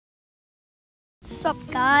What's up,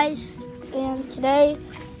 guys? And today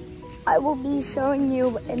I will be showing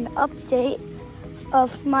you an update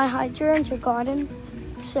of my hydrangea garden.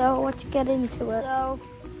 So let's get into it. So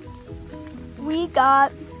we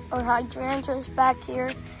got our hydrangeas back here.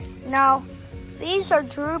 Now these are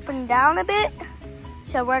drooping down a bit,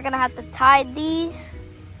 so we're gonna have to tide these.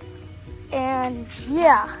 And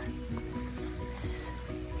yeah,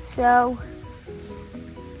 so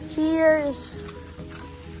here is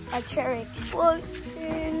our cherry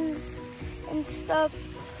explosions and stuff.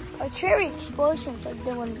 Our cherry explosions are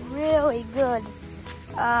doing really good.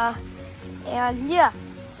 And yeah,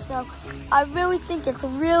 so I really think it's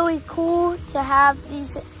really cool to have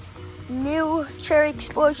these new cherry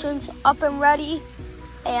explosions up and ready.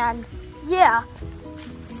 And yeah,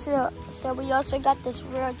 so we also got this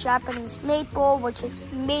rare Japanese maple, which is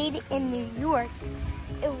made in New York.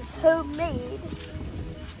 It was homemade.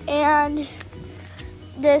 And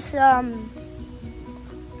this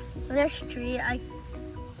tree, I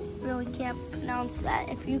really can't pronounce that.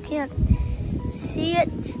 If you can't see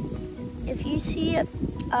it, if you see it,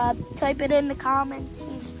 type it in the comments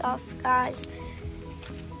and stuff, guys.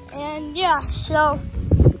 And yeah, so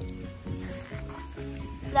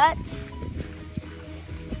that's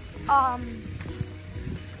I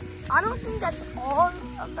don't think that's all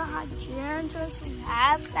of the hydrangeas we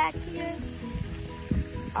have back here.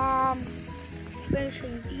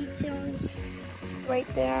 Finishing details right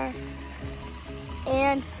there.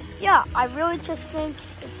 And yeah, I really just think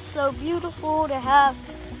it's so beautiful to have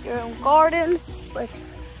your own garden with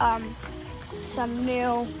some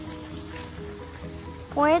new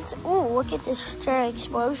plants. Oh, look at this cherry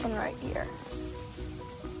explosion right here.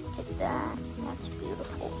 Look at that. That's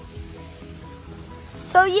beautiful.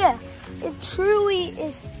 So yeah, it truly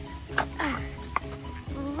is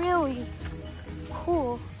really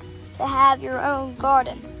cool to have your own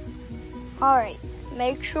garden. All right,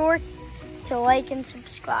 make sure to like and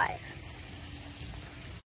subscribe.